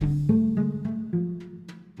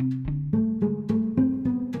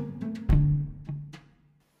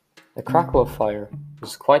The crackle of fire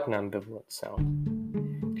is quite an ambivalent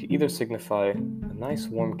sound. It could either signify a nice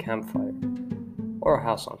warm campfire or a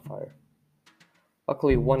house on fire.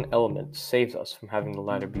 Luckily, one element saves us from having the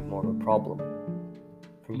latter be more of a problem.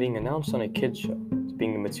 From being announced on a kids' show to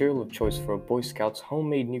being the material of choice for a Boy Scouts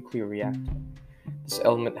homemade nuclear reactor, this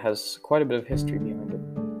element has quite a bit of history behind it,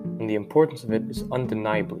 and the importance of it is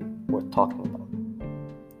undeniably worth talking about.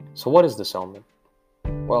 So what is this element?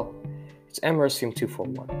 Well, it's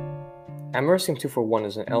americium-241. Americium-241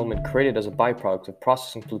 is an element created as a byproduct of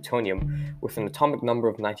processing plutonium with an atomic number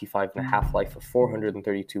of 95 and a half-life of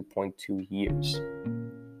 432.2 years.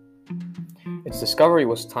 Its discovery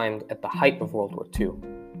was timed at the height of World War II.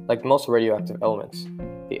 Like most radioactive elements,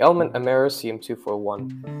 the element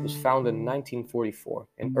americium-241 was found in 1944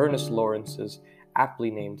 in Ernest Lawrence's aptly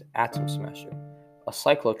named atom smasher, a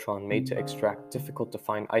cyclotron made to extract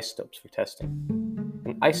difficult-to-find isotopes for testing.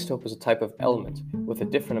 An isotope is a type of element with a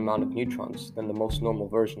different amount of neutrons than the most normal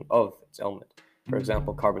version of its element. For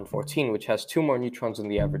example, carbon-14, which has 2 more neutrons than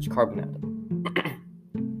the average carbon atom.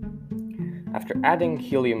 After adding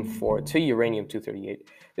helium-4 to uranium-238,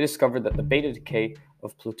 they discovered that the beta decay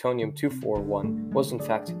of plutonium-241 was in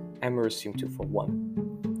fact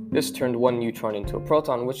americium-241. This turned 1 neutron into a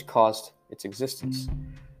proton, which caused its existence.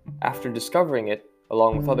 After discovering it,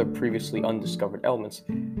 along with other previously undiscovered elements,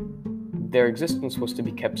 their existence was to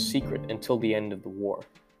be kept secret until the end of the war.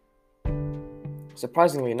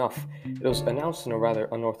 Surprisingly enough, it was announced in a rather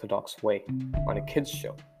unorthodox way, on a kids'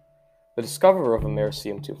 show. The discoverer of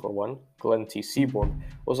americium-241, Glenn T. Seaborg,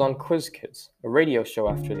 was on Quiz Kids, a radio show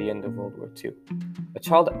after the end of World War II. A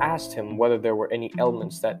child asked him whether there were any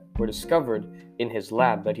elements that were discovered in his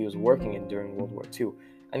lab that he was working in during World War II,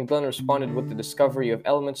 and Glenn responded with the discovery of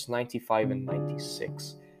elements 95 and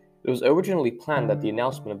 96. It was originally planned that the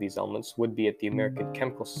announcement of these elements would be at the American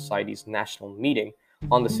Chemical Society's national meeting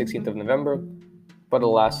on the 16th of November, but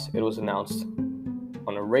alas, it was announced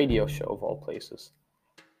on a radio show of all places.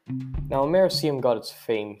 Now, americium got its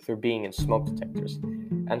fame through being in smoke detectors,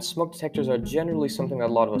 and smoke detectors are generally something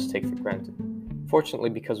that a lot of us take for granted,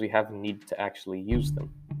 fortunately because we haven't needed to actually use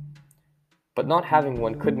them. But not having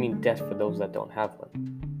one could mean death for those that don't have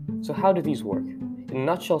one. So how do these work? In a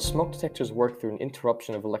nutshell, smoke detectors work through an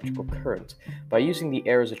interruption of electrical current. By using the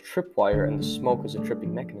air as a tripwire and the smoke as a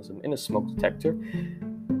tripping mechanism in a smoke detector,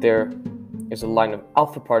 there is a line of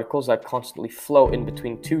alpha particles that constantly flow in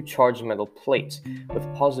between 2 charged metal plates,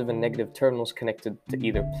 with positive and negative terminals connected to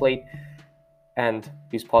either plate, and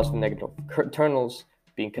these positive and negative terminals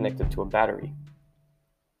being connected to a battery.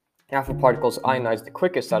 Alpha particles ionize the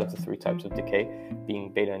quickest out of the 3 types of decay,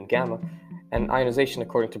 being beta and gamma, and ionization,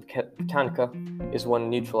 according to Britannica, is when a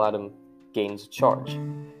neutral atom gains a charge.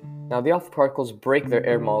 Now, the alpha particles break their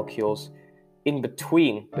air molecules in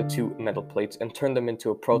between the 2 metal plates and turn them into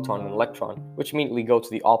a proton and electron, which immediately go to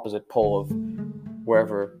the opposite pole of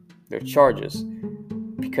wherever their charge is,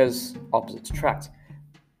 because opposites attract.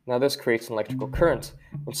 Now, this creates an electrical current.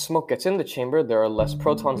 When smoke gets in the chamber, there are less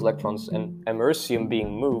protons, electrons, and americium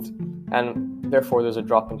being moved, and therefore there's a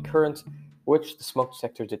drop in current, which the smoke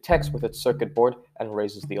detector detects with its circuit board and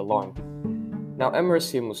raises the alarm. Now,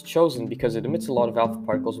 americium was chosen because it emits a lot of alpha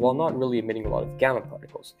particles while not really emitting a lot of gamma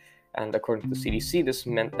particles, and according to the CDC, this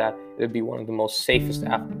meant that it would be one of the most safest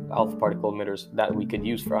alpha particle emitters that we could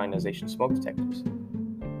use for ionization smoke detectors.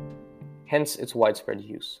 Hence its widespread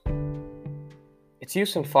use. Its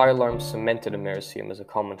use in fire alarms cemented americium as a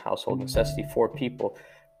common household necessity for people,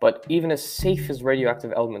 but even as safe as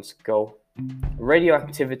radioactive elements go,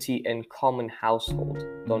 radioactivity and common household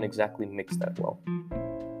don't exactly mix that well.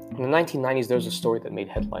 In the 1990s, there was a story that made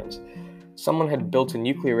headlines. Someone had built a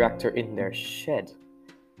nuclear reactor in their shed.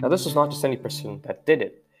 Now, this was not just any person that did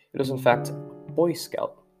it. It was, in fact, a Boy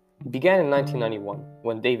Scout. It began in 1991,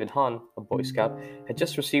 when David Hahn, a Boy Scout, had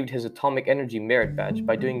just received his Atomic Energy Merit Badge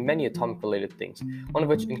by doing many atomic-related things, one of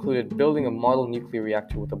which included building a model nuclear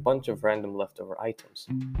reactor with a bunch of random leftover items.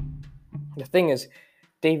 The thing is,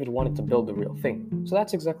 David wanted to build the real thing, so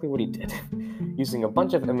that's exactly what he did. Using a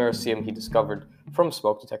bunch of americium he discovered from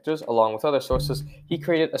smoke detectors, along with other sources, he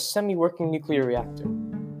created a semi-working nuclear reactor.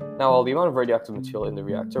 Now, while the amount of radioactive material in the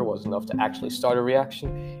reactor was enough to actually start a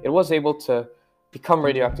reaction, it was able to become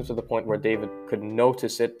radioactive to the point where David could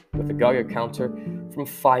notice it with a Geiger counter from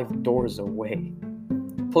 5 doors away.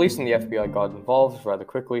 Police and the FBI got involved rather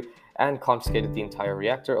quickly and confiscated the entire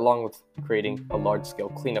reactor, along with creating a large-scale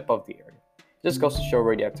cleanup of the area. This goes to show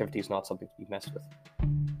radioactivity is not something to be messed with.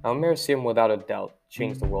 Now, americium, without a doubt,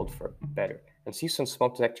 changed the world for better, and its use in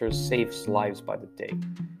smoke detectors saves lives by the day.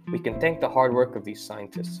 We can thank the hard work of these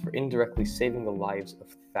scientists for indirectly saving the lives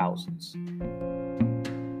of thousands.